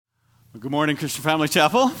Well, good morning, Christian Family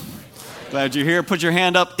Chapel. Glad you're here. Put your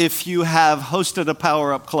hand up if you have hosted a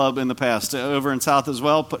Power Up Club in the past. Over in South as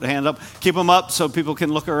well, put a hand up. Keep them up so people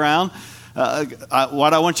can look around.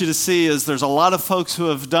 What I want you to see is there's a lot of folks who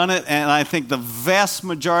have done it, and I think the vast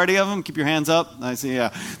majority of them, keep your hands up, I see, yeah.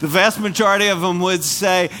 The vast majority of them would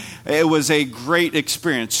say it was a great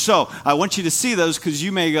experience. So I want you to see those because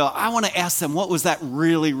you may go, I want to ask them, what was that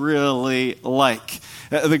really, really like?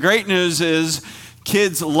 The great news is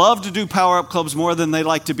kids love to do Power Up Clubs more than they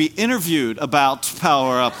like to be interviewed about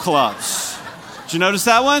Power Up Clubs. Did you notice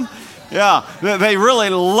that one? Yeah, they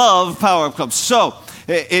really love Power Up Clubs. So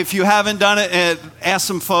if you haven't done it, ask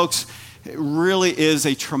some folks. It really is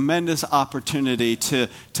a tremendous opportunity to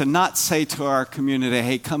not say to our community,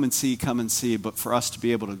 hey, come and see, but for us to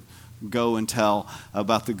be able to go and tell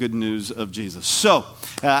about the good news of Jesus. So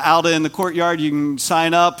out in the courtyard, you can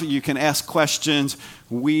sign up, you can ask questions.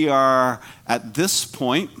 We are, at this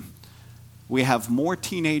point, we have more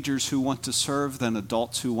teenagers who want to serve than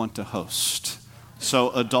adults who want to host. So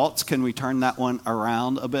adults, can we turn that one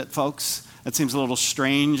around a bit, folks? That seems a little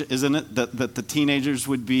strange, isn't it? That the teenagers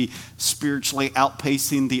would be spiritually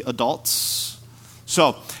outpacing the adults.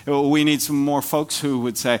 So we need some more folks who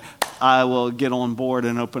would say, I will get on board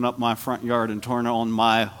and open up my front yard and turn on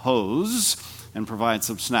my hose and provide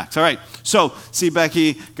some snacks. All right, so see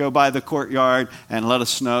Becky, go by the courtyard and let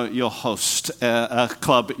us know you'll host a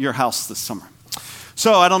club at your house this summer.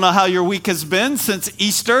 So I don't know how your week has been since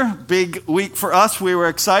Easter. Big week for us. We were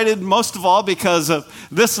excited most of all because of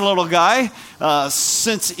this little guy.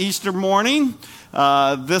 Since Easter morning,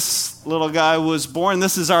 this little guy was born.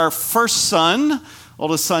 This is our first son,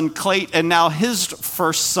 oldest son Clayton, and now his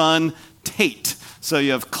first son Tate. So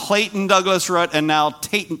you have Clayton Douglas Rutt and now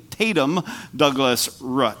Tatum Douglas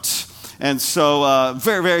Rutt. And so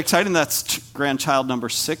very, very exciting. That's grandchild number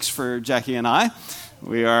 6 for Jackie and I.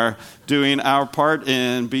 We are doing our part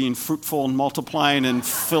in being fruitful and multiplying and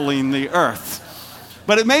filling the earth.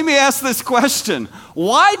 But it made me ask this question.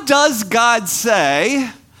 Why does God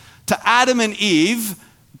say to Adam and Eve,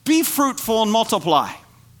 be fruitful and multiply?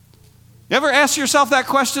 You ever ask yourself that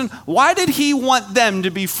question? Why did he want them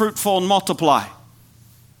to be fruitful and multiply?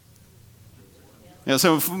 Yeah,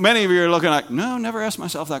 so many of you are looking like, no, never asked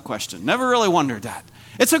myself that question. Never really wondered that.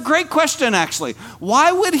 It's a great question, actually.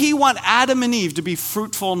 Why would he want Adam and Eve to be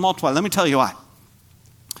fruitful and multiply? Let me tell you why.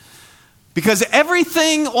 Because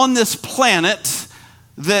everything on this planet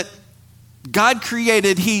that God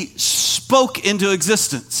created, he spoke into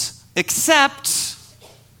existence, except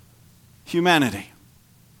humanity.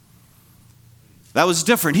 That was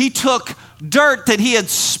different. He took dirt that he had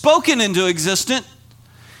spoken into existence,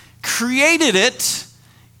 created it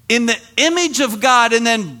in the image of God, and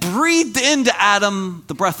then breathed into Adam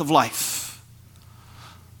the breath of life.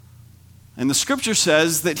 And the scripture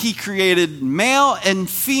says that he created male and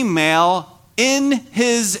female in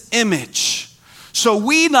his image. So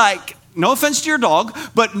we, like, no offense to your dog,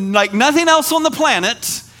 but like nothing else on the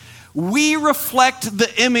planet, we reflect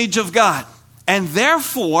the image of God. And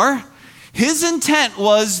therefore, his intent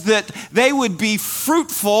was that they would be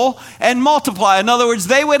fruitful and multiply. In other words,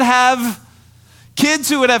 they would have kids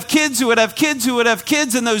who would have kids who would have kids who would have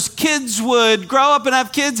kids, and those kids would grow up and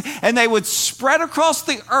have kids, and they would spread across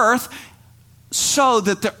the earth so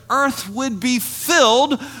that the earth would be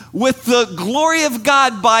filled with the glory of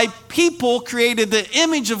God by people created the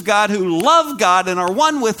image of God who love God and are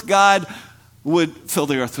one with God would fill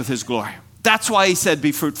the earth with his glory. That's why he said,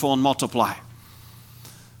 be fruitful and multiply.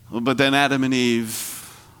 But then Adam and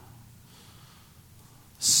Eve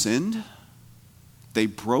sinned. They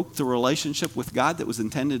broke the relationship with God that was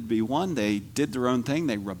intended to be one. They did their own thing.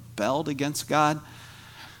 They rebelled against God.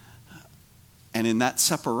 And in that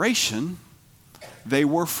separation, they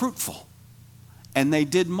were fruitful. And they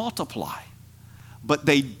did multiply. But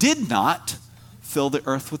they did not fill the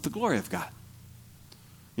earth with the glory of God.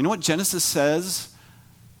 You know what Genesis says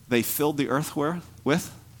they filled the earth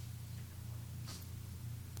with?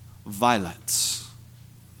 Violence.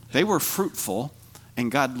 They were fruitful,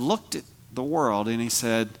 and God looked at the world and he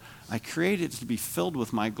said, I created it to be filled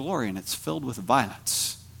with my glory, and it's filled with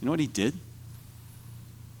violence. You know what he did?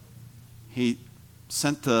 He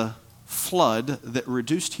sent the flood that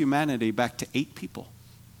reduced humanity back to 8 people.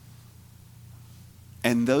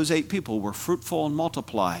 And those 8 people were fruitful and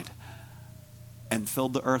multiplied and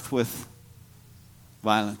filled the earth with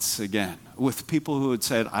violence again. With people who had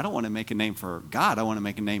said, I don't want to make a name for God, I want to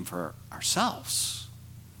make a name for ourselves.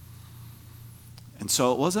 And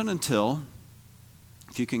so it wasn't until,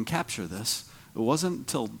 if you can capture this, it wasn't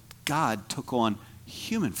until God took on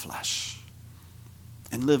human flesh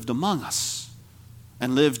and lived among us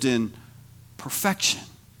and lived in perfection,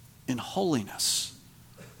 in holiness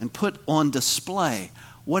and put on display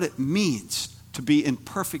what it means to be in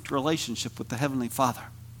perfect relationship with the Heavenly Father.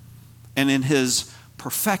 And in his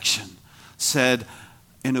perfection said,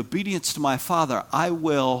 in obedience to my Father, I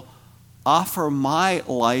will offer my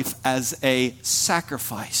life as a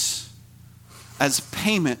sacrifice, as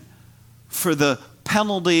payment for the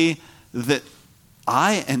penalty that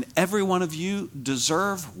I and every one of you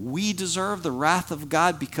deserve. We deserve the wrath of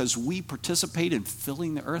God because we participate in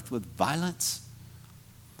filling the earth with violence.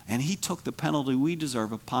 And he took the penalty we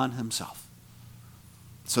deserve upon himself.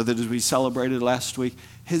 So that as we celebrated last week,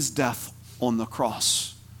 his death on the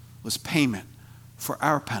cross was payment for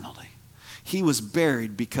our penalty. He was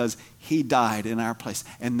buried because he died in our place.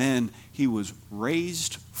 And then he was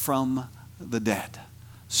raised from the dead.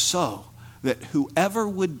 So that whoever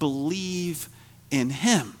would believe in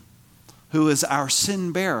him, who is our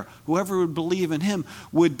sin bearer, whoever would believe in him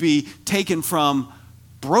would be taken from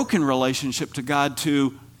broken relationship to God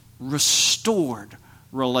to restored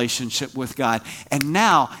relationship with God. And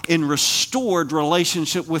now, in restored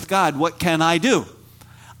relationship with God, what can I do?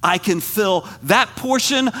 I can fill that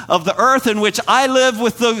portion of the earth in which I live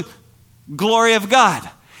with the glory of God.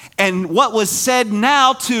 And what was said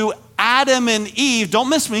now to Adam and Eve, don't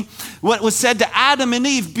miss me, what was said to Adam and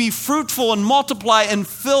Eve, be fruitful and multiply and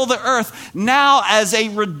fill the earth, now as a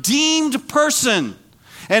redeemed person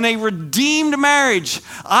and a redeemed marriage,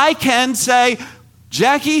 I can say,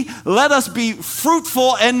 Jackie, let us be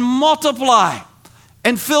fruitful and multiply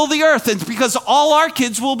and fill the earth, and because all our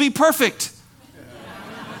kids will be perfect.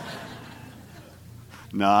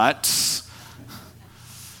 Not.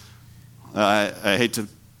 I hate to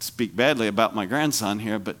speak badly about my grandson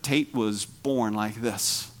here, but Tate was born like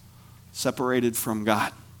this, separated from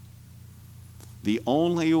God. The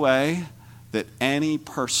only way that any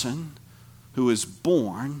person who is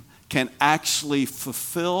born can actually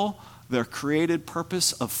fulfill their created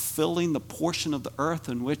purpose of filling the portion of the earth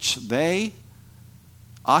in which they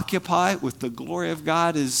occupy with the glory of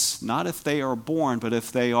God is not if they are born, but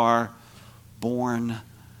if they are born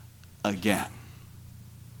again.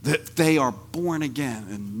 That they are born again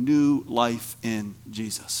in new life in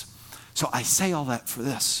Jesus. So I say all that for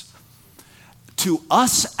this. To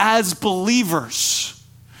us as believers,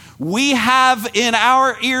 we have in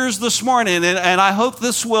our ears this morning, and I hope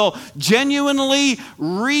this will genuinely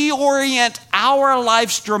reorient our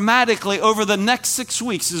lives dramatically over the next 6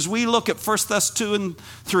 weeks as we look at 1 Thess 2 and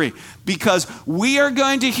 3. Because we are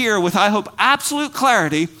going to hear with, I hope, absolute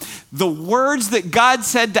clarity, the words that God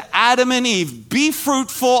said to Adam and Eve, be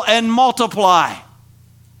fruitful and multiply.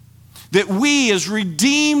 That we as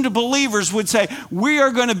redeemed believers would say, we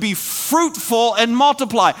are going to be fruitful and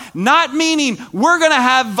multiply. Not meaning we're going to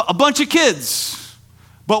have a bunch of kids.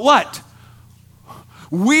 But what?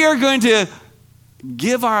 We are going to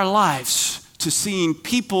give our lives to seeing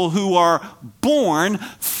people who are born,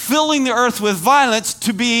 filling the earth with violence,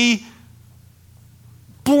 to be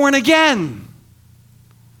born again.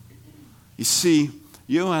 You see,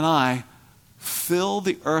 you and I fill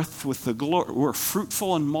the earth with the glory. We're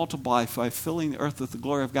fruitful and multiply by filling the earth with the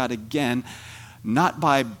glory of God again, not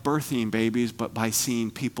by birthing babies, but by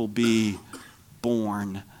seeing people be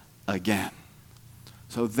born again.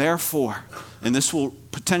 So therefore, and this will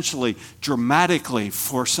potentially dramatically,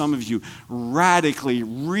 for some of you, radically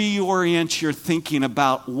reorient your thinking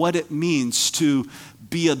about what it means to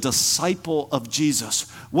be a disciple of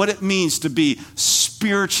Jesus, what it means to be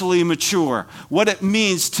spiritually mature, what it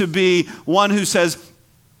means to be one who says,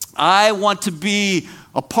 I want to be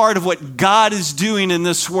a part of what God is doing in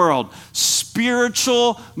this world.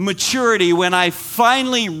 Spiritual maturity, when I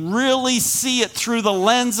finally really see it through the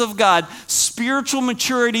lens of God, spiritual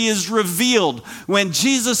maturity is revealed when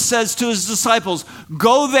Jesus says to his disciples,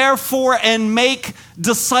 go therefore and make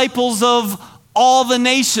disciples of all the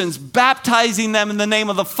nations, baptizing them in the name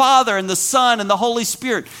of the Father and the Son and the Holy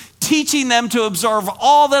Spirit, teaching them to observe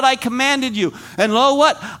all that I commanded you. And lo,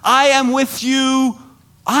 what? I am with you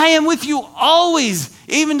always,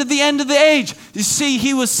 even to the end of the age. You see,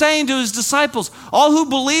 he was saying to his disciples, all who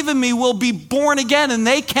believe in me will be born again, and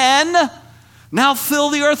they can now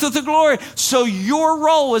fill the earth with the glory. So your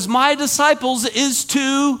role as my disciples is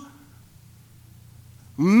to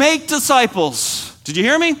make disciples. Did you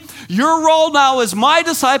hear me? Your role now as my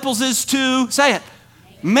disciples is to, say it,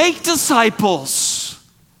 make disciples.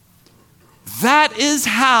 That is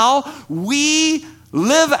how we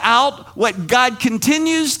live out what God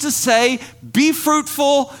continues to say, be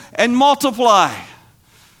fruitful and multiply.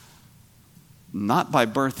 Not by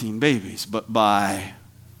birthing babies, but by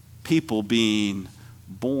people being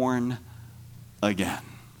born again.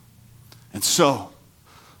 And so,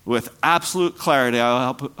 with absolute clarity,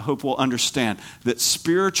 I hope we'll understand that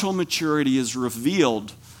spiritual maturity is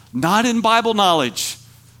revealed not in Bible knowledge,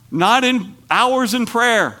 not in hours in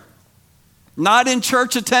prayer, not in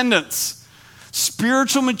church attendance.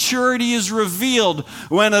 Spiritual maturity is revealed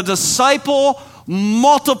when a disciple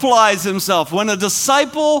multiplies himself, when a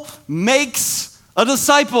disciple makes a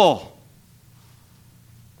disciple.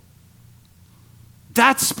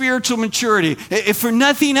 That's spiritual maturity. If for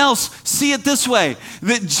nothing else, see it this way,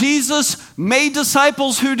 that Jesus made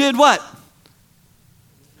disciples who did what?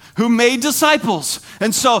 Who made disciples.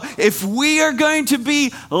 And so if we are going to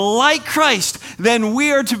be like Christ, then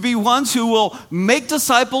we are to be ones who will make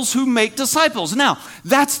disciples who make disciples. Now,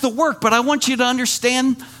 that's the work, but I want you to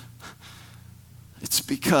understand it's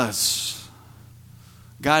because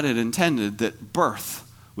God had intended that birth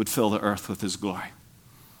would fill the earth with his glory.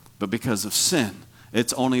 But because of sin,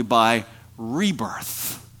 it's only by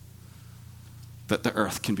rebirth that the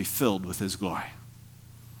earth can be filled with his glory.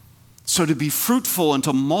 So to be fruitful and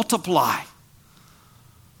to multiply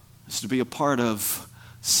is to be a part of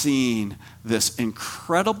seeing this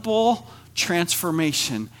incredible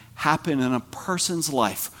transformation happen in a person's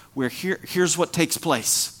life where here's what takes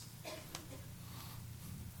place.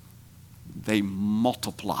 They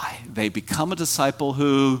multiply. They become a disciple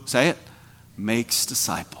who, say it, makes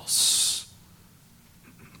disciples.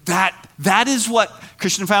 That is what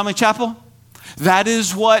Christian Family Chapel, that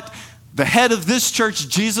is what the head of this church,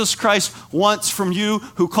 Jesus Christ, wants from you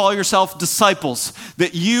who call yourself disciples.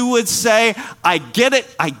 That you would say, I get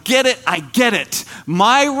it, I get it, I get it.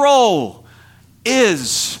 My role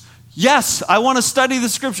is, yes, I want to study the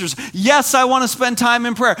scriptures. Yes, I want to spend time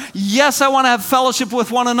in prayer. Yes, I want to have fellowship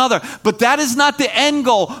with one another. But that is not the end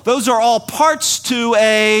goal. Those are all parts to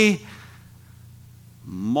a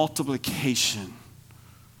multiplication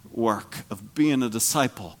work of being a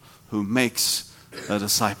disciple who makes a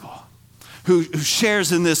disciple. Who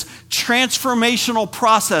shares in this transformational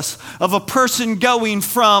process of a person going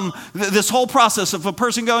from, this whole process of a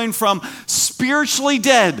person going from spiritually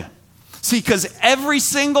dead. See, because every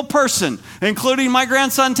single person, including my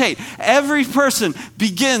grandson Tate, every person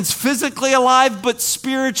begins physically alive but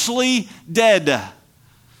spiritually dead.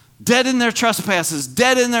 Dead in their trespasses,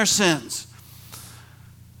 dead in their sins.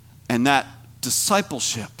 And that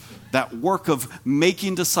discipleship, that work of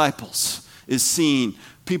making disciples, is seeing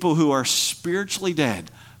people who are spiritually dead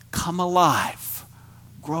come alive,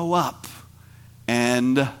 grow up,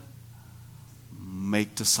 and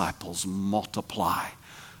make disciples, multiply.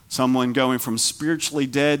 Someone going from spiritually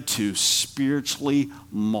dead to spiritually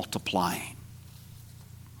multiplying.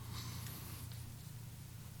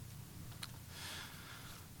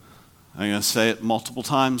 I'm going to say it multiple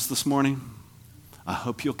times this morning. I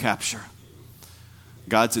hope you'll capture.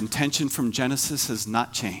 God's intention from Genesis has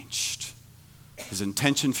not changed. His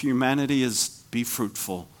intention for humanity is be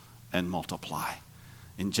fruitful and multiply.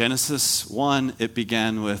 In Genesis 1, it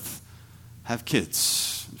began with have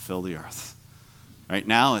kids and fill the earth. Right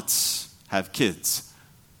now, it's have kids,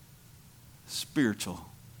 spiritual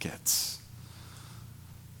kids.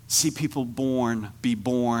 See people be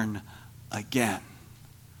born again,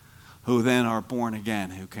 who then are born again,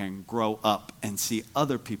 who can grow up and see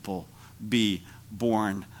other people be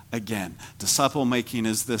born again. Disciple making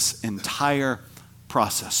is this entire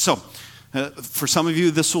process. So, for some of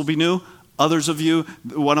you, this will be new. Others of you,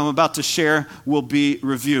 what I'm about to share will be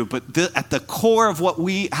review. But at the core of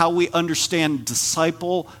how we understand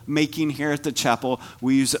disciple making here at the chapel,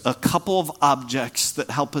 we use a couple of objects that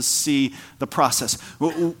help us see the process.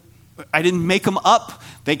 I didn't make them up.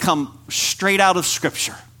 They come straight out of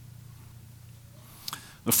Scripture.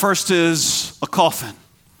 The first is a coffin.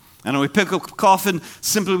 And we pick a coffin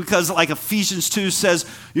simply because, like Ephesians 2 says,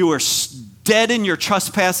 you are dead in your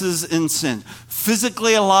trespasses and sin.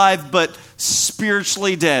 Physically alive, but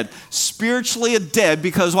spiritually dead. Spiritually dead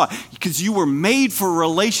because why? Because you were made for a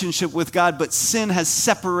relationship with God, but sin has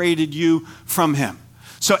separated you from him.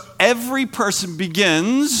 So every person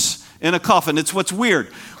begins in a coffin. It's what's weird.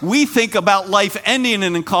 We think about life ending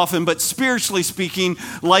in a coffin, but spiritually speaking,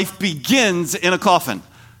 life begins in a coffin.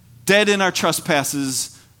 Dead in our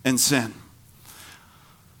trespasses and sin.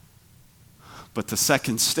 But the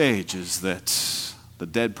second stage is that the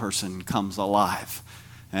dead person comes alive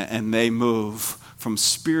and they move from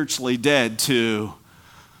spiritually dead to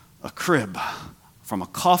a crib, from a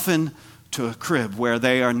coffin to a crib, where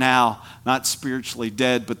they are now not spiritually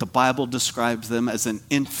dead, but the Bible describes them as an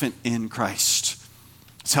infant in Christ.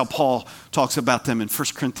 It's how Paul talks about them in 1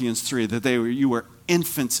 Corinthians 3, that you were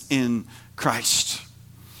infants in Christ.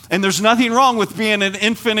 And there's nothing wrong with being an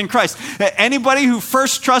infant in Christ. Anybody who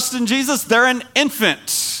first trusts in Jesus, they're an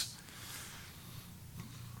infant.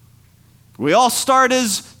 We all start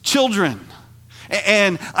as children.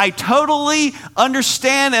 And I totally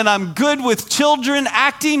understand, and I'm good with children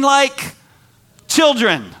acting like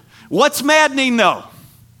children. What's maddening, though?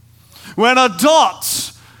 When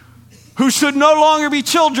adults who should no longer be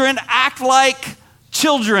children act like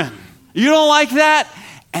children. You don't like that?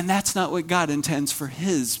 And that's not what God intends for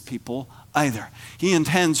his people either. He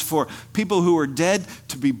intends for people who are dead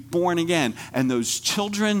to be born again, and those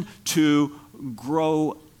children to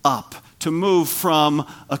grow up, to move from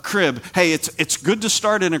a crib. Hey, it's good to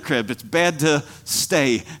start in a crib. It's bad to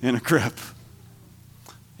stay in a crib.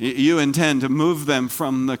 You intend to move them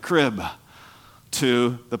from the crib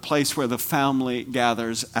to the place where the family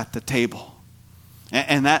gathers at the table.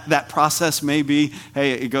 And that process may be,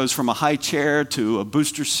 hey, it goes from a high chair to a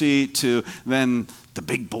booster seat to then the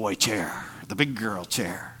big boy chair, the big girl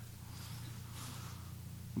chair.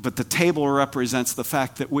 But the table represents the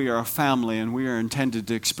fact that we are a family and we are intended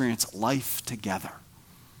to experience life together.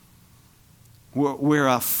 We're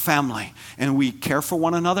a family and we care for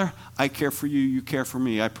one another. I care for you, you care for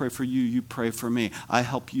me. I pray for you, you pray for me. I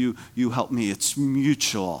help you, you help me. It's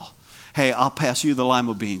mutual. Hey, I'll pass you the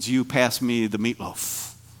lima beans. You pass me the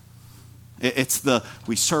meatloaf.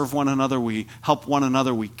 We serve one another, we help one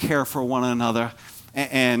another, we care for one another.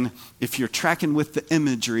 And if you're tracking with the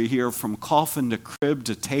imagery here from coffin to crib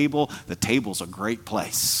to table, the table's a great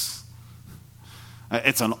place.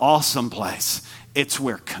 It's an awesome place. It's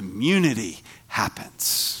where community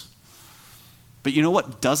happens. But you know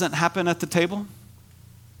what doesn't happen at the table?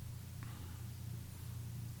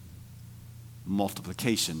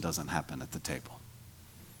 Multiplication doesn't happen at the table.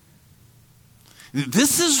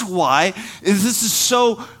 This is why this is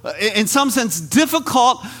so, in some sense,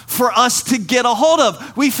 difficult for us to get a hold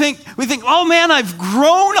of. We think, oh man, I've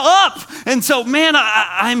grown up. And so, man,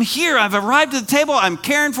 I'm here. I've arrived at the table. I'm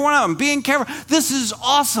caring for one another. I'm being careful. This is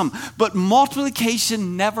awesome. But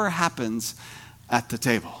multiplication never happens at the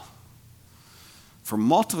table. For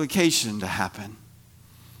multiplication to happen,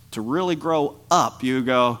 to really grow up, you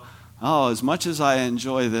go, oh, as much as I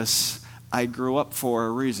enjoy this, I grew up for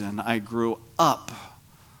a reason. I grew up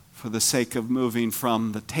for the sake of moving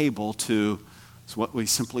from the table to what we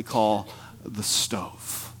simply call the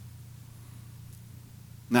stove.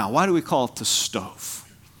 Now, why do we call it the stove?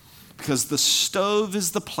 Because the stove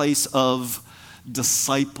is the place of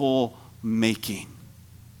disciple making.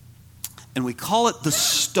 And we call it the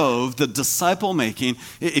stove, the disciple making.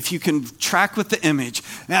 If you can track with the image,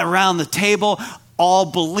 around the table, all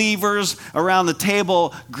believers around the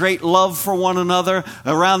table, great love for one another.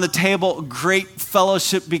 Around the table, great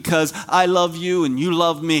fellowship because I love you and you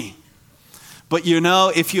love me. But you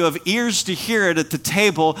know, if you have ears to hear it at the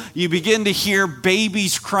table, you begin to hear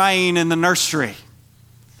babies crying in the nursery.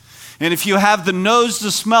 And if you have the nose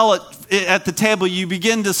to smell it at the table, you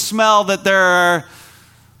begin to smell that there are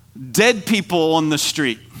dead people on the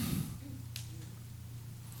street.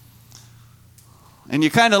 And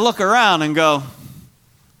you kind of look around and go,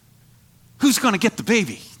 who's going to get the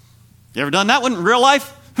baby? You ever done that one in real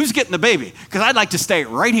life? Who's getting the baby? Because I'd like to stay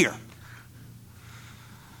right here.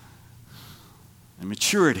 And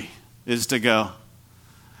maturity is to go,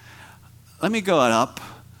 let me go up,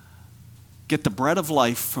 get the bread of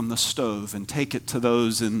life from the stove and take it to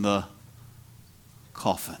those in the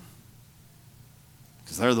coffin.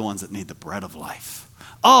 Because they're the ones that need the bread of life.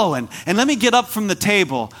 Oh, and let me get up from the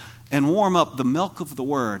table and warm up the milk of the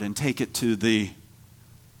word and take it to the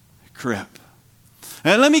crib.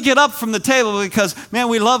 And let me get up from the table because, man,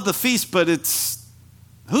 we love the feast, but it's,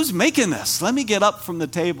 who's making this? Let me get up from the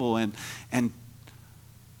table and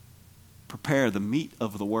prepare the meat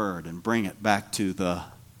of the word and bring it back to the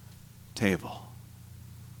table.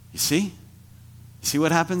 You see? You see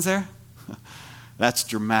what happens there? That's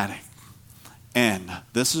dramatic. And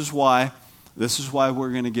this is why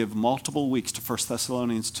we're going to give multiple weeks to 1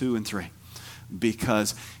 Thessalonians 2 and 3.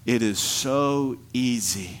 Because it is so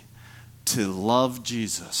easy to love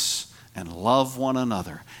Jesus and love one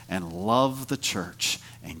another and love the church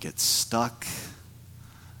and get stuck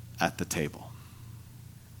at the table.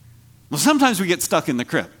 Well, sometimes we get stuck in the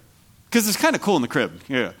crib because it's kind of cool in the crib.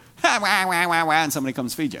 Yeah. And somebody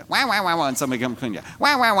comes feed you. And somebody comes clean you.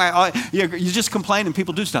 You just complain and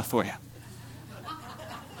people do stuff for you.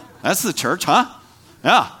 That's the church, huh?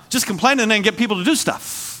 Yeah. Just complain and then get people to do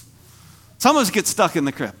stuff. Some of us get stuck in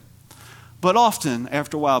the crib. But often,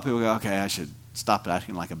 after a while, people go, okay, I should stop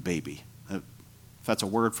acting like a baby. If that's a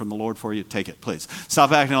word from the Lord for you, take it, please.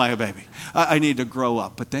 Stop acting like a baby. I need to grow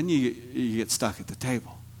up. But then you get stuck at the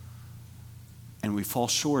table. And we fall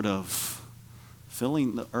short of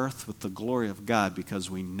filling the earth with the glory of God because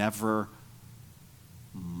we never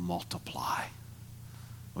multiply.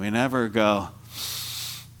 We never go,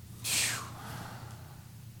 phew.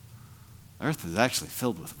 Earth is actually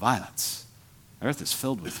filled with violence. Earth is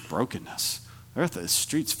filled with brokenness. Earth is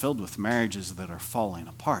streets filled with marriages that are falling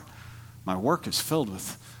apart. My work is filled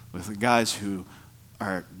with the guys who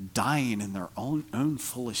are dying in their own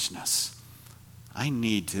foolishness. I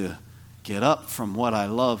need to get up from what I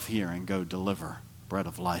love here and go deliver bread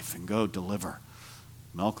of life and go deliver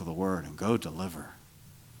milk of the word and go deliver.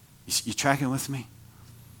 You tracking with me?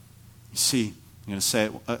 You see, I'm going to say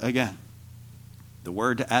it again. The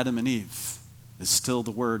word to Adam and Eve is still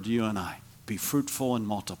the word to you and I. Be fruitful and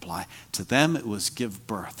multiply. To them it was give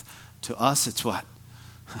birth. To us it's what?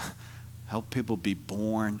 Help people be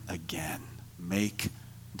born again. Make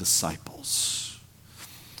disciples.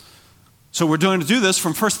 So we're going to do this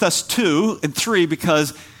from 1 Thess 2 and 3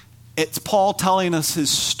 because it's Paul telling us his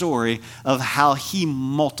story of how he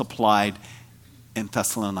multiplied in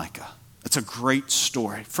Thessalonica. It's a great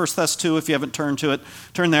story. 1 Thess 2, if you haven't turned to it,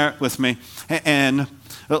 turn there with me. And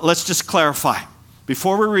let's just clarify.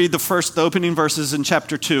 Before we read the opening verses in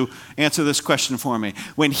chapter 2, answer this question for me.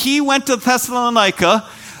 When he went to Thessalonica,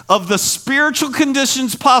 of the spiritual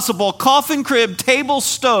conditions possible, coffin, crib, table,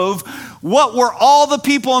 stove, what were all the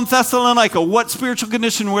people in Thessalonica? What spiritual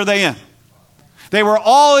condition were they in? They were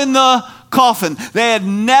all in the coffin. They had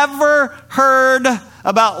never heard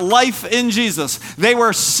about life in Jesus. They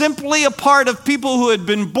were simply a part of people who had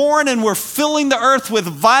been born and were filling the earth with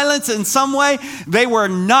violence in some way. They were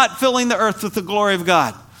not filling the earth with the glory of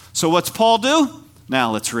God. So what's Paul do?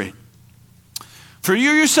 Now let's read. For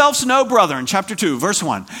you yourselves know, brethren, chapter 2, verse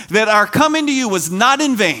 1, that our coming to you was not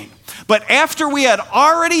in vain. But after we had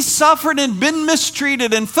already suffered and been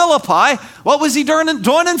mistreated in Philippi, what was he doing in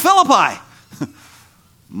Philippi?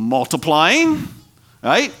 Multiplying,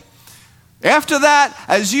 right? After that,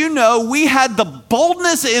 as you know, we had the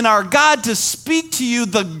boldness in our God to speak to you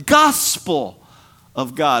the gospel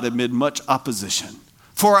of God amid much opposition.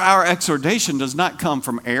 For our exhortation does not come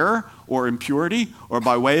from error or impurity or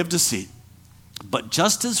by way of deceit. But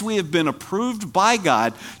just as we have been approved by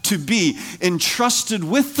God to be entrusted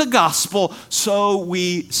with the gospel, so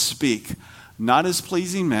we speak, not as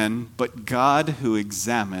pleasing men, but God who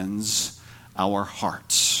examines our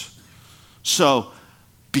hearts. So,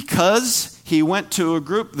 because he went to a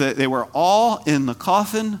group that they were all in the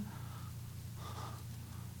coffin,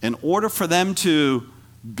 in order for them to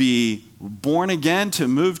be born again, to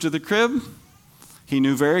move to the crib, he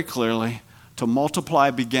knew very clearly to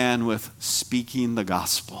multiply began with speaking the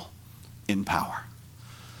gospel in power.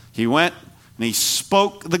 He went and he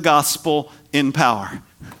spoke the gospel in power.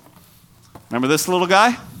 Remember this little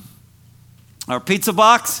guy? Our pizza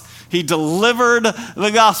box? He delivered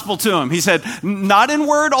the gospel to him. He said, not in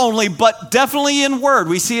word only, but definitely in word.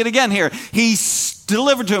 We see it again here. He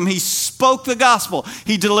delivered to him. He spoke the gospel.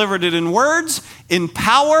 He delivered it in words, in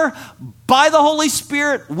power, by the Holy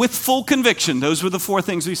Spirit, with full conviction. Those were the four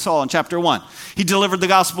things we saw in chapter 1. He delivered the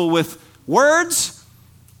gospel with words,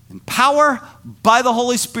 in power, by the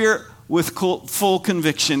Holy Spirit, with full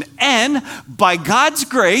conviction. And by God's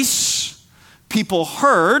grace, people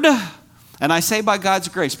heard. And I say by God's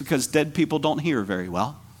grace because dead people don't hear very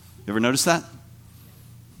well. You ever notice that?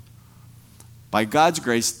 By God's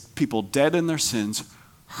grace, people dead in their sins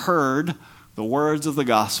heard the words of the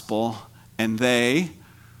gospel and they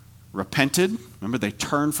repented. Remember, they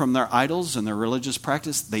turned from their idols and their religious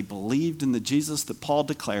practice. They believed in the Jesus that Paul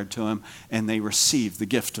declared to them and they received the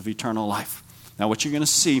gift of eternal life. Now, what you're going to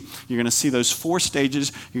see those four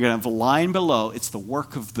stages. You're going to have a line below. It's the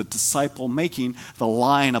work of the disciple making. The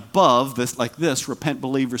line above, this, like this, repent,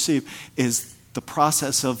 believe, receive, is the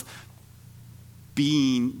process of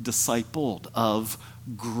being discipled, of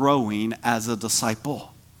growing as a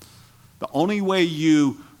disciple. The only way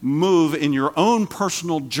you move in your own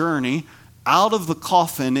personal journey out of the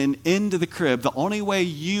coffin and into the crib, the only way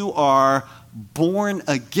you are born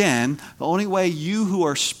again, the only way you who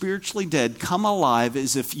are spiritually dead come alive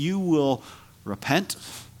is if you will repent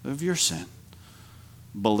of your sin,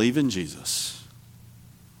 believe in Jesus,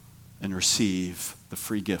 and receive the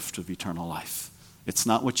free gift of eternal life. It's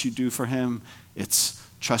not what you do for him, it's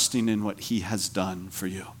trusting in what he has done for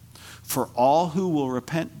you. For all who will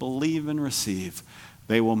repent, believe, and receive,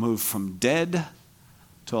 they will move from dead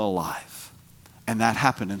to alive. And that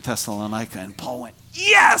happened in Thessalonica, and Paul went,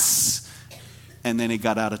 yes! And then he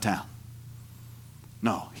got out of town.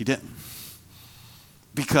 No, he didn't.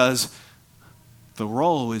 Because the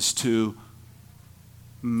role is to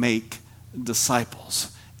make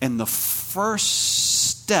disciples. And the first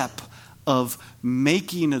step of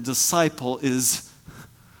making a disciple is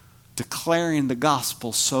declaring the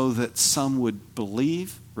gospel so that some would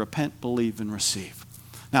believe, repent, believe, and receive.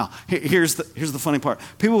 Now, here's the funny part.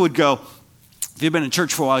 People would go, if you've been in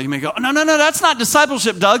church for a while, you may go, no, that's not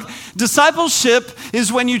discipleship, Doug. Discipleship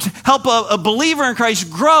is when you help a believer in Christ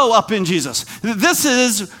grow up in Jesus. This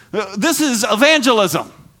is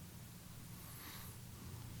evangelism.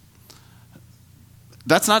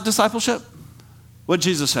 That's not discipleship. What did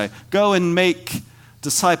Jesus say? Go and make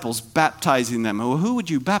disciples, baptizing them. Well, who would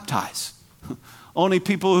you baptize? Only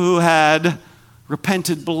people who had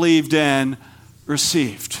repented, believed, and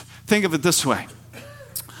received. Think of it this way.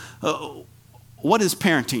 What is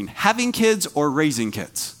parenting? Having kids or raising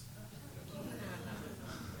kids?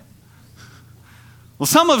 Well,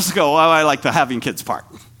 some of us go, I like the having kids part.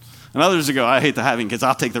 And others go, I hate the having kids.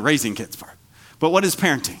 I'll take the raising kids part. But what is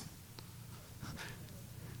parenting?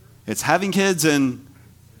 It's having kids and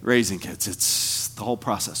raising kids. It's the whole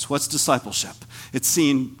process. What's discipleship? It's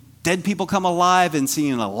seeing dead people come alive and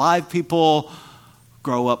seeing alive people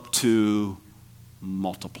grow up to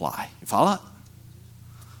multiply. You follow it?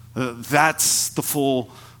 That's the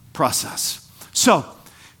full process. So,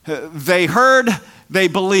 they heard, they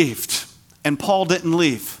believed, and Paul didn't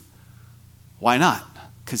leave. Why not?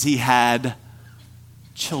 Because he had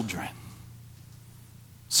children.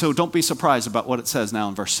 So don't be surprised about what it says now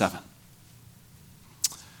in verse 7.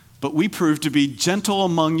 But we prove to be gentle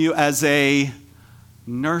among you as a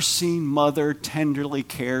nursing mother tenderly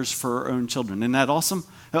cares for her own children. Isn't that awesome?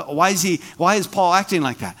 Why is Paul acting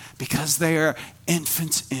like that? Because they are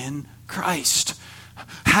infants in Christ.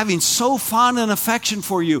 Having so fond an affection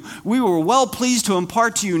for you, we were well pleased to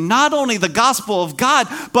impart to you not only the gospel of God,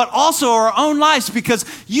 but also our own lives, because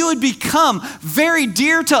you had become very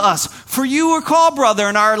dear to us. For you were called, brother,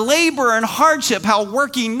 in our labor and hardship, how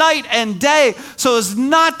working night and day, so as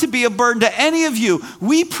not to be a burden to any of you,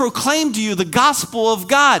 we proclaim to you the gospel of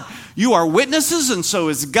God. You are witnesses, and so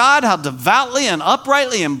is God, how devoutly and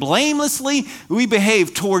uprightly and blamelessly we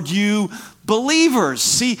behave toward you believers.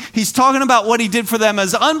 See, he's talking about what he did for them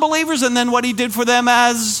as unbelievers and then what he did for them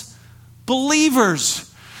as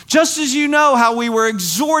believers. Just as you know how we were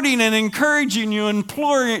exhorting and encouraging you,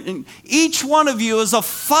 imploring each one of you as a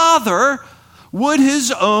father would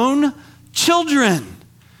his own children.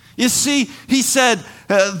 You see, he said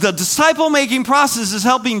the disciple-making process is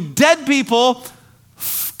helping dead people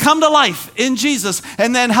come to life in Jesus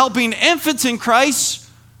and then helping infants in Christ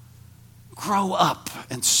grow up.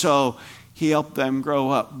 And so he helped them grow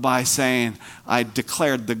up by saying, I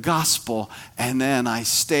declared the gospel, and then I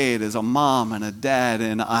stayed as a mom and a dad,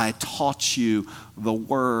 and I taught you the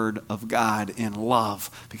word of God in love,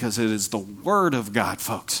 because it is the word of God,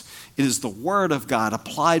 folks. It is the word of God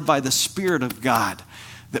applied by the Spirit of God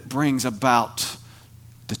that brings about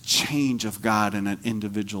the change of God in an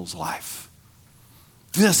individual's life.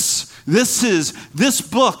 This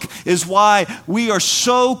book is why we are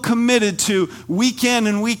so committed to week in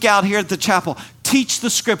and week out here at the chapel. Teach the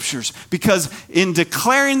scriptures, because in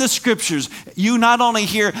declaring the scriptures, you not only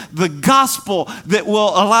hear the gospel that will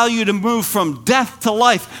allow you to move from death to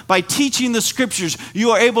life. By teaching the scriptures, you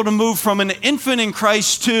are able to move from an infant in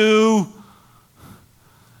Christ to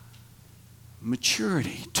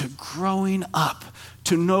maturity, to growing up,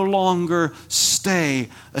 to no longer stay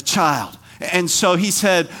a child. And so he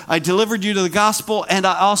said, I delivered you to the gospel, and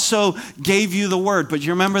I also gave you the word. But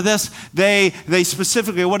you remember this? They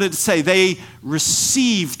specifically, what did it say? They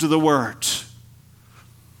received the word.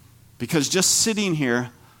 Because just sitting here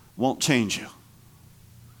won't change you.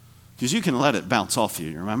 Because you can let it bounce off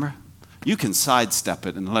you remember? You can sidestep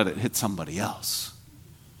it and let it hit somebody else.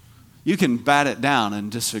 You can bat it down in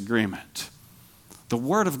disagreement. The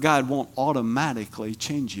word of God won't automatically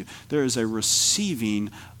change you. There is a receiving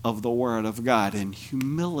of the word of God in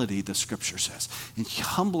humility, the scripture says. In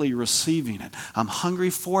humbly receiving it. I'm hungry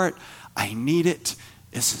for it. I need it.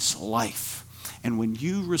 This is life. And when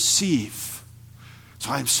you receive, so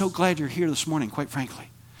I'm so glad you're here this morning, quite frankly,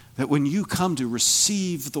 that when you come to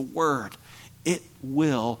receive the word, it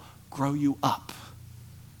will grow you up.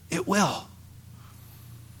 It will.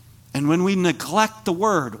 And when we neglect the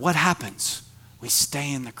word, what happens? We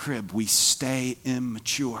stay in the crib. We stay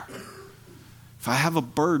immature. If I have a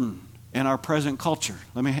burden in our present culture,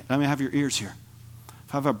 let me have your ears here.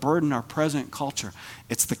 If I have a burden in our present culture,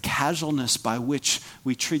 it's the casualness by which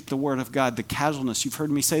we treat the word of God. The casualness, you've heard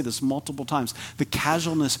me say this multiple times, the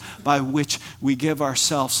casualness by which we give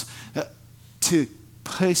ourselves to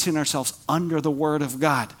placing ourselves under the word of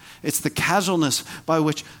God. It's the casualness by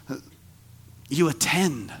which you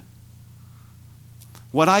attend.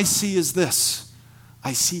 What I see is this.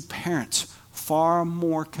 I see parents far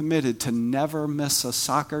more committed to never miss a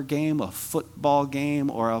soccer game, a football game,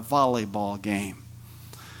 or a volleyball game,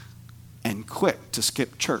 and quick to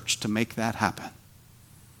skip church to make that happen.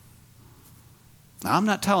 Now, I'm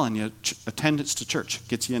not telling you attendance to church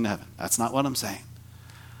gets you into heaven. That's not what I'm saying.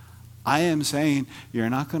 I am saying you're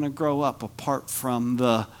not going to grow up apart from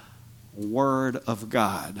the Word of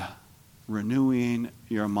God renewing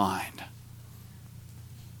your mind.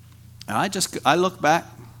 And I look back,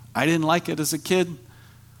 I didn't like it as a kid,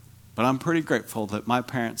 but I'm pretty grateful that my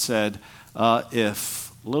parents said,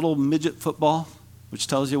 if little midget football, which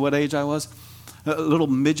tells you what age I was, little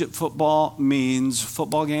midget football means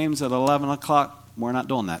football games at 11 o'clock, we're not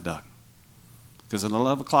doing that, Doug. Because at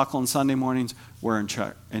 11 o'clock on Sunday mornings, we're in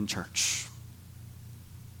church.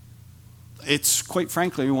 It's quite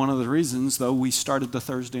frankly one of the reasons, though, we started the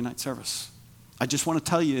Thursday night service. I just want to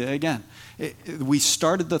tell you again, we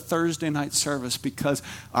started the Thursday night service because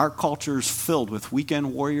our culture is filled with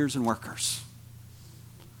weekend warriors and workers.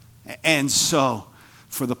 And so,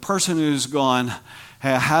 for the person who's gone,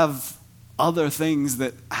 have other things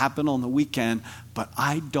that happen on the weekend, but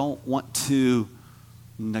I don't want to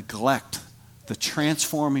neglect the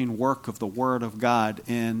transforming work of the Word of God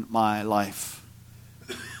in my life.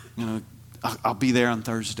 I'll be there on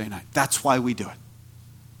Thursday night. That's why we do it.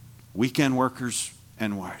 Weekend workers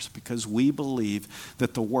and warriors, because we believe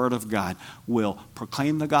that the Word of God will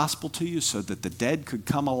proclaim the gospel to you so that the dead could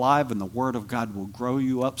come alive, and the Word of God will grow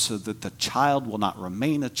you up so that the child will not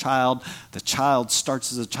remain a child. The child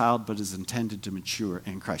starts as a child but is intended to mature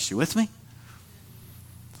in Christ. You with me?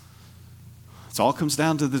 It all comes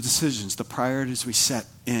down to the decisions, the priorities we set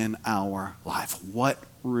in our life. What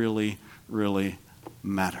really, really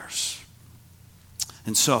matters.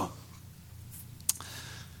 And so,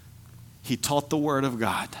 he taught the Word of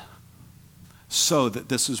God so that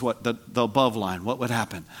this is what the above line, what would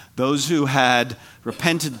happen? Those who had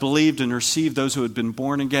repented, believed, and received, those who had been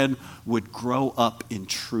born again, would grow up in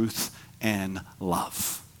truth and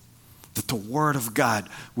love. That the Word of God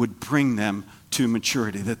would bring them to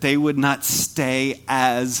maturity, that they would not stay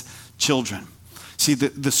as children. See,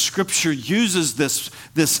 the Scripture uses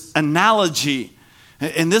this analogy,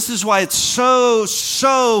 and this is why it's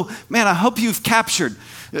so, man, I hope you've captured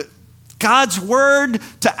God's word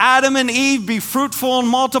to Adam and Eve, be fruitful and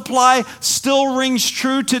multiply, still rings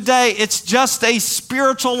true today. It's just a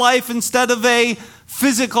spiritual life instead of a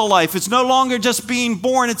physical life. It's no longer just being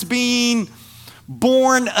born, it's being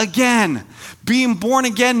born again. Being born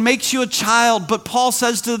again makes you a child, but Paul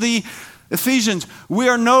says to the Ephesians, we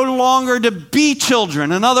are no longer to be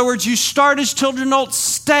children. In other words, you start as children, don't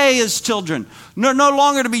stay as children. No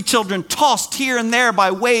longer to be children, tossed here and there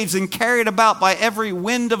by waves and carried about by every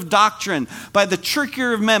wind of doctrine, by the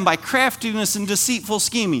trickery of men, by craftiness and deceitful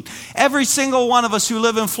scheming. Every single one of us who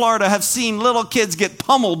live in Florida have seen little kids get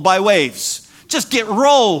pummeled by waves, just get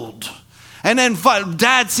rolled. And then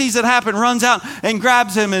dad sees it happen, runs out and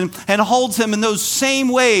grabs him and holds him, and those same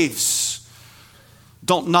waves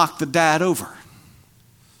don't knock the dad over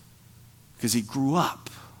because he grew up.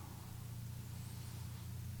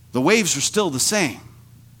 The waves are still the same,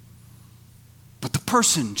 but the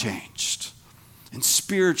person changed. And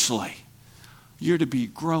spiritually, you're to be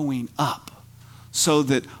growing up so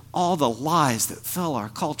that all the lies that fill our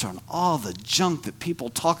culture and all the junk that people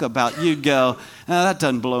talk about, you go, that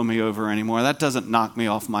doesn't blow me over anymore. That doesn't knock me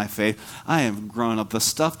off my faith. I have grown up. The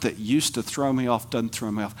stuff that used to throw me off doesn't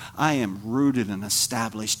throw me off. I am rooted and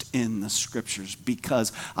established in the Scriptures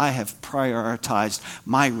because I have prioritized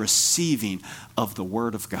my receiving of the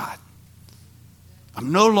Word of God.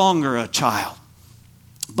 I'm no longer a child,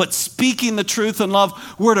 but speaking the truth in love,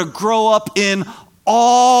 we're to grow up in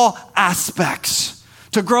all aspects.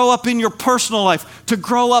 To grow up in your personal life, to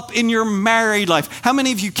grow up in your married life. How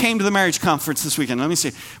many of you came to the marriage conference this weekend? Let me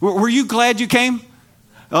see. Were you glad you came?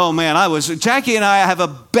 Oh man, I was. Jackie and I have a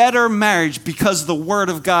better marriage because the Word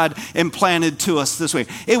of God implanted to us this week.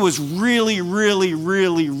 It was really, really,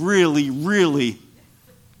 really, really, really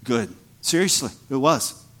good. Seriously, it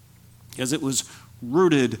was. Because it was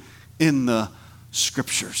rooted in the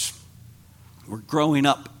Scriptures. We're growing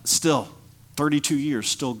up still, 32 years,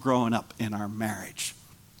 still growing up in our marriage.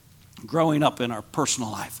 Growing up in our personal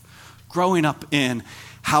life, growing up in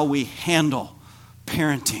how we handle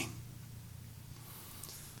parenting.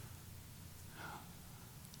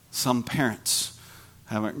 Some parents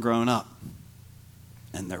haven't grown up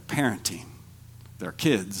and they're parenting their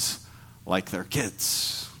kids like their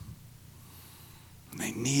kids. And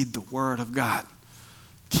they need the Word of God.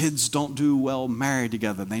 Kids don't do well married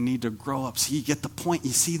together. They need to grow up. So you get the point?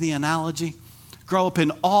 You see the analogy? Grow up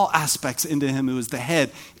in all aspects into Him who is the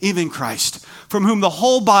head, even Christ, from whom the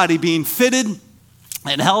whole body being fitted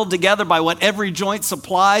and held together by what every joint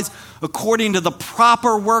supplies according to the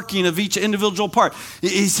proper working of each individual part.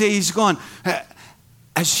 He's going,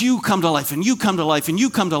 as you come to life and you come to life and you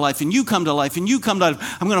come to life and you come to life and you come to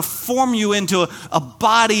life, I'm going to form you into a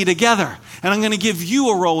body together. And I'm going to give you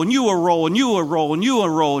a role and you a role and you a role and you a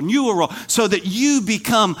role and you a role so that you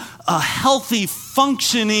become a healthy,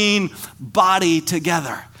 functioning body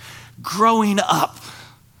together, growing up.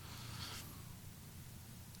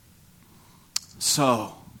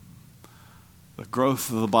 So, the growth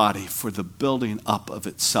of the body for the building up of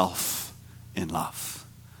itself in love.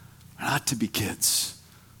 We're not to be kids.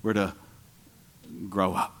 We're to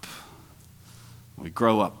grow up. We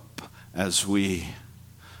grow up as we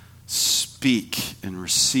speak and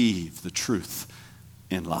receive the truth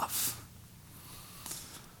in love.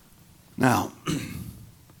 Now,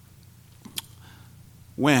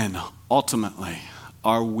 when ultimately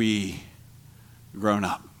are we grown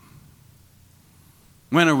up?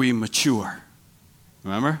 When are we mature?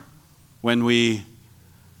 Remember? When we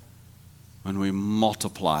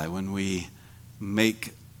multiply, when we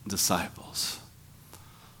make disciples.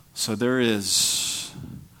 So this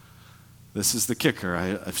is the kicker.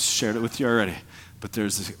 I've shared it with you already. But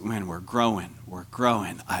there's this, man, we're growing.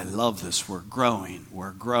 I love this. We're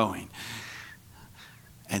growing.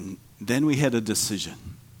 And then we had a decision.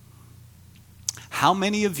 How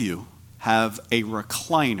many of you have a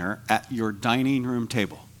recliner at your dining room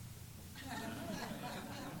table?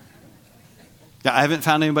 Yeah, I haven't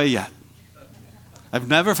found anybody yet. I've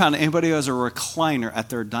never found anybody who has a recliner at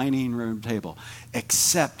their dining room table,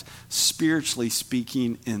 except spiritually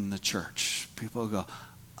speaking in the church. People go,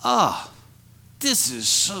 this is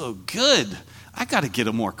so good. I got to get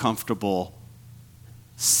a more comfortable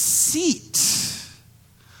seat.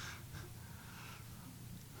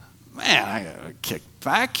 Man, I got to kick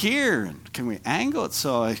back here. And can we angle it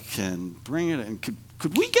so I can bring it in?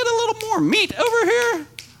 Could we get a little more meat over here?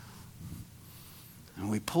 And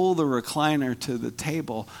we pull the recliner to the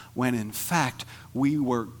table when in fact we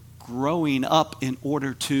were growing up in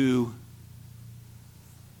order to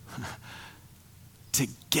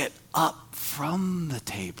get up from the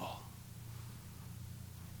table,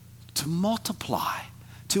 to multiply,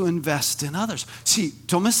 to invest in others. See,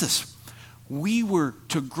 don't miss this. We were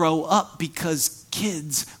to grow up because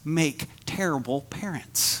kids make terrible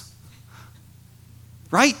parents.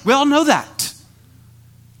 Right? We all know that.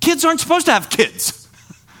 Kids aren't supposed to have kids.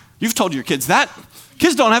 You've told your kids that.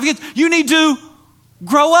 Kids don't have kids. You need to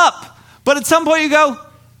grow up. But at some point you go,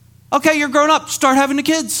 okay, you're grown up. Start having the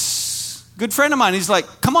kids. Good friend of mine, he's like,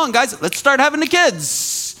 come on, guys, let's start having the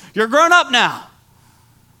kids. You're grown up now.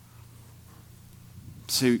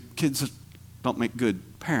 See, kids don't make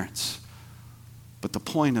good parents. But the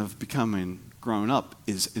point of becoming grown up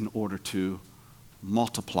is in order to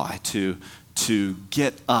multiply, to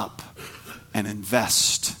get up and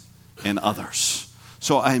invest in others.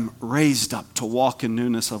 So I'm raised up to walk in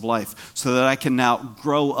newness of life so that I can now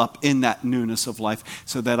grow up in that newness of life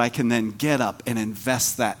so that I can then get up and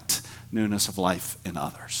invest that newness of life in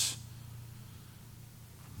others.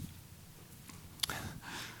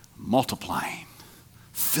 Multiplying,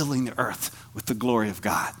 filling the earth with the glory of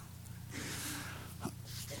God.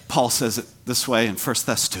 Paul says it this way in 1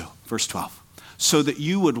 Thess 2, verse 12. So that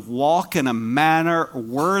you would walk in a manner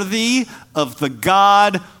worthy of the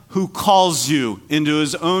God who calls you into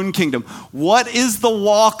his own kingdom. What is the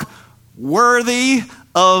walk worthy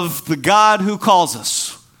of the God who calls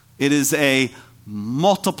us? It is a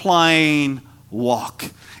multiplying walk.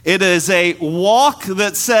 It is a walk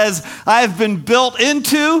that says, I've been built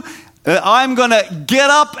into, I'm going to get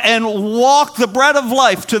up and walk the bread of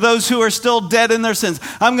life to those who are still dead in their sins.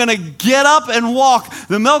 I'm going to get up and walk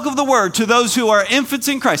the milk of the word to those who are infants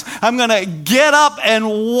in Christ. I'm going to get up and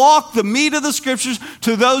walk the meat of the scriptures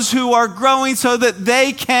to those who are growing so that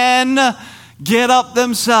they can get up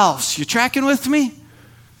themselves. You tracking with me?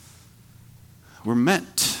 We're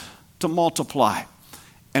meant to multiply.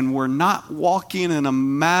 And we're not walking in a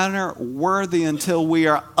manner worthy until we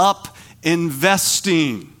are up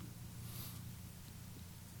investing.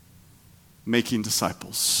 Making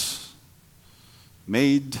disciples.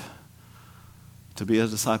 Made to be a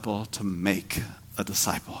disciple, to make a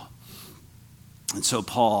disciple. And so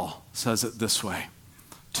Paul says it this way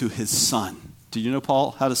to his son. Do you know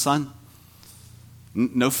Paul had a son?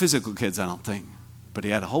 No physical kids, I don't think. But he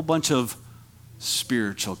had a whole bunch of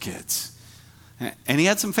spiritual kids. And he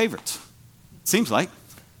had some favorites. Seems like.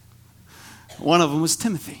 One of them was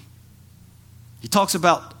Timothy. He talks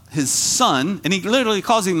about his son, and he literally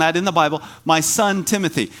calls him that in the Bible, my son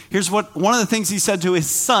Timothy. Here's what one of the things he said to his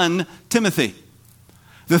son Timothy.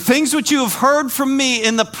 The things which you have heard from me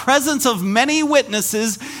in the presence of many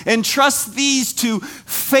witnesses, entrust these to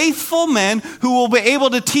faithful men who will be able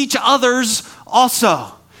to teach others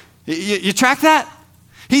also. You track that?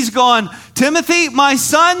 He's going, Timothy, my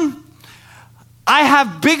son, I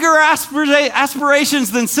have bigger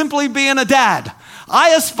aspirations than simply being a dad.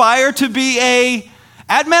 I aspire to be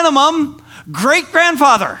at minimum,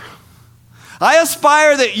 great-grandfather. I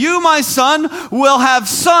aspire that you, my son, will have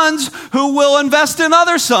sons who will invest in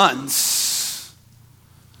other sons.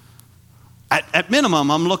 At minimum,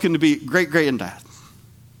 I'm looking to be great-granddad.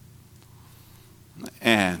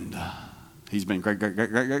 And he's been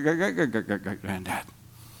great-granddad.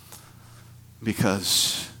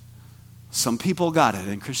 Because some people got it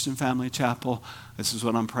in Christian Family Chapel. This is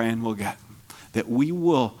what I'm praying we'll get. That we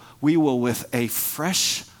will with a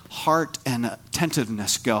fresh heart and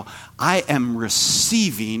attentiveness go, I am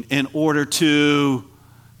receiving in order to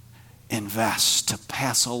invest, to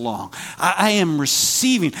pass along. I am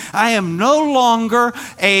receiving. I am no longer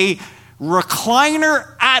a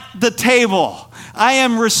recliner at the table. I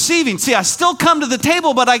am receiving. See, I still come to the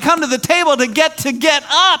table, but I come to the table to get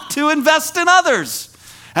up, to invest in others.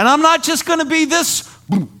 And I'm not just going to be this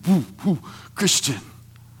Christian.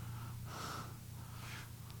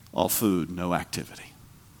 All food, no activity.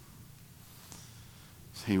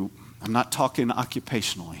 See, I'm not talking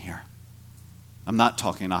occupationally here. I'm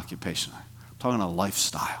talking a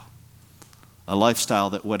lifestyle. A lifestyle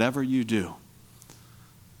that whatever you do,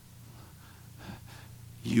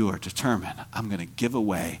 you are determined, I'm going to give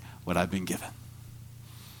away what I've been given.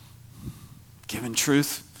 Given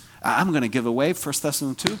truth, I'm going to give away 1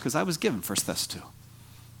 Thessalonians 2 because I was given 1 Thessalonians 2.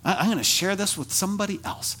 I'm going to share this with somebody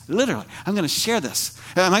else. Literally, I'm going to share this.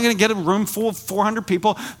 Am I going to get a room full of 400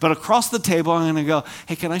 people? But across the table, I'm going to go,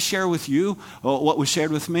 hey, can I share with you what was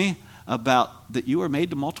shared with me about that you are made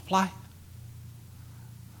to multiply?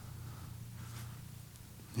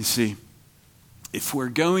 You see, if we're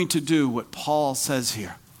going to do what Paul says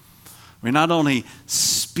here, we not only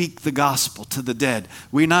speak the gospel to the dead,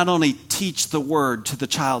 we not only teach the word to the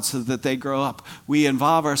child so that they grow up, we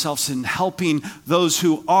involve ourselves in helping those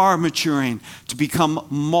who are maturing to become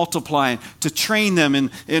multiplying, to train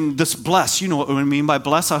them in this bless. You know what I mean by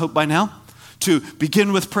bless, I hope by now? To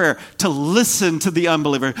begin with prayer, to listen to the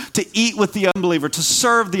unbeliever, to eat with the unbeliever, to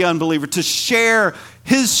serve the unbeliever, to share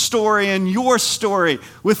his story and your story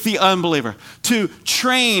with the unbeliever, to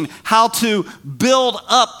train how to build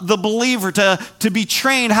up the believer, to be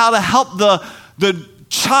trained how to help the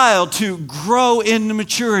child to grow into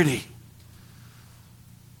maturity.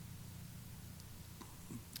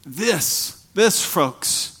 This,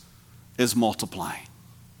 folks, is multiplying.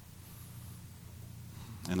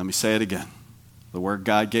 And let me say it again. The word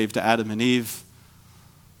God gave to Adam and Eve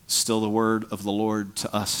is still the word of the Lord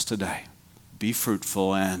to us today. Be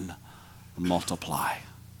fruitful and multiply.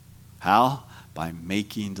 How? By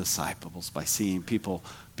making disciples, by seeing people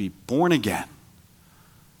be born again.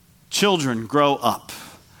 Children grow up,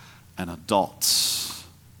 and adults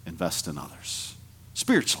invest in others,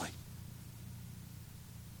 spiritually.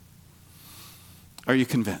 Are you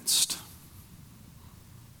convinced?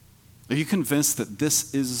 Are you convinced that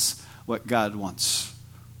this is what God wants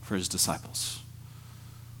for his disciples?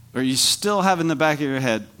 Or you still have in the back of your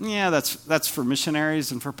head, yeah, that's for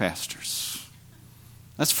missionaries and for pastors.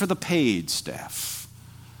 That's for the paid staff.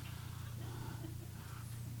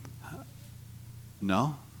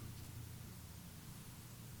 No.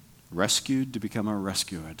 Rescued to become a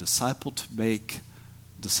rescuer, a disciple to make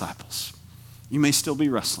disciples. You may still be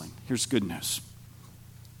wrestling. Here's good news.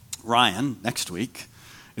 Ryan, next week,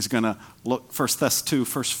 is going to look 1 Thess 2,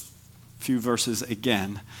 first few verses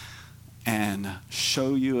again, and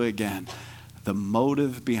show you again the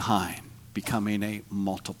motive behind becoming a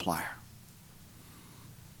multiplier.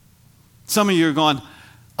 Some of you are going,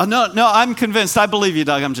 oh, no, I'm convinced. I believe you,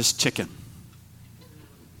 Doug. I'm just chicken.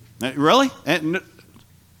 Really?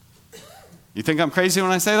 You think I'm crazy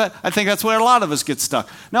when I say that? I think that's where a lot of us get stuck.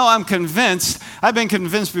 No, I'm convinced. I've been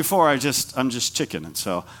convinced before. I'm just chicken, and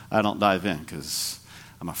so I don't dive in because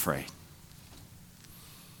I'm afraid.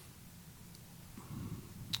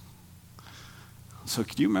 So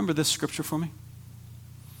could you remember this scripture for me?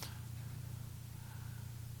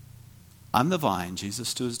 I'm the vine,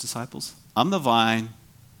 Jesus to his disciples. I'm the vine,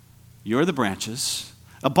 you're the branches.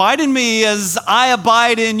 Abide in me as I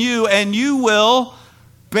abide in you, and you will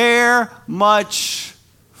bear much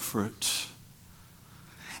fruit.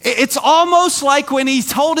 It's almost like when he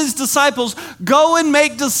told his disciples, go and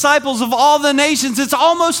make disciples of all the nations. It's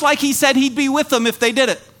almost like he said he'd be with them if they did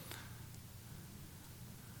it.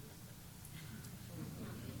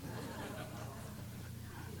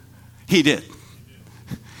 He did.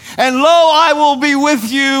 And lo, I will be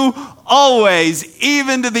with you always,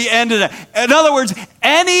 even to the end of the day. In other words,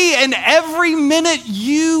 any and every minute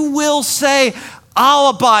you will say, I'll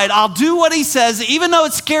abide. I'll do what he says, even though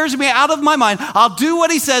it scares me out of my mind. I'll do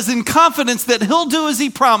what he says in confidence that he'll do as he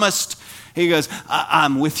promised. He goes,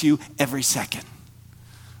 I'm with you every second.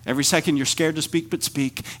 Every second you're scared to speak, but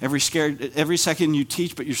speak. Every second you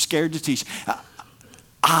teach, but you're scared to teach.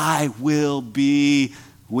 I will be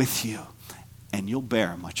with you, and you'll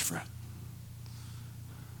bear much fruit.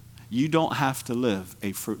 You don't have to live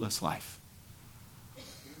a fruitless life.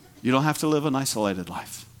 You don't have to live an isolated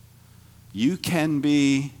life. You can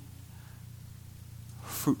be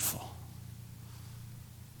fruitful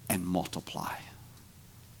and multiply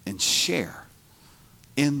and share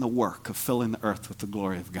in the work of filling the earth with the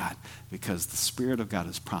glory of God, because the Spirit of God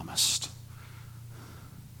has promised.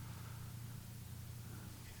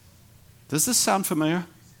 Does this sound familiar?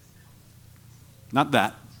 Not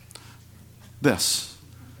that. This.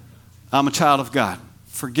 I'm a child of God,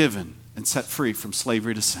 forgiven and set free from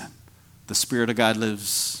slavery to sin. The Spirit of God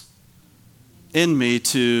lives in me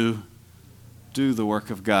to do the work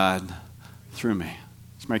of God through me.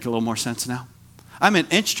 Does it make a little more sense now? I'm an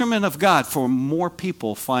instrument of God for more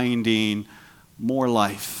people finding more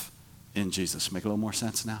life in Jesus. Make a little more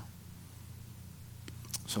sense now?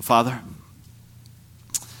 So, Father,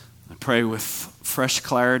 I pray with fresh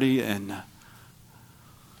clarity and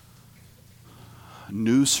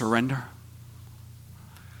new surrender,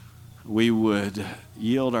 we would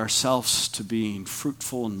yield ourselves to being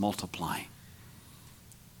fruitful and multiplying.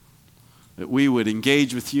 That we would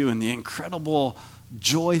engage with you in the incredible,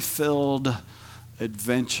 joy-filled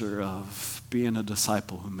adventure of being a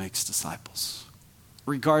disciple who makes disciples.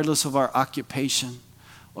 Regardless of our occupation,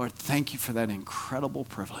 Lord, thank you for that incredible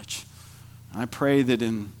privilege. I pray that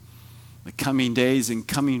in the coming days and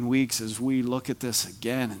coming weeks, as we look at this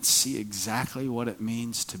again and see exactly what it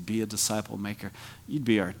means to be a disciple maker, you'd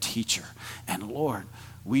be our teacher. And Lord,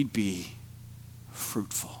 we'd be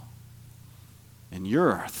fruitful. And your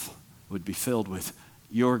earth would be filled with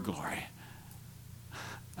your glory,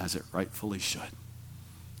 as it rightfully should.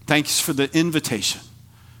 Thanks for the invitation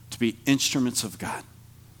to be instruments of God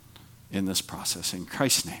in this process. In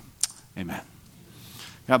Christ's name, amen.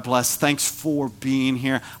 God bless. Thanks for being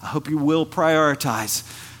here. I hope you will prioritize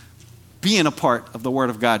being a part of the Word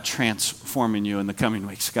of God transforming you in the coming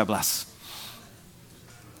weeks. God bless.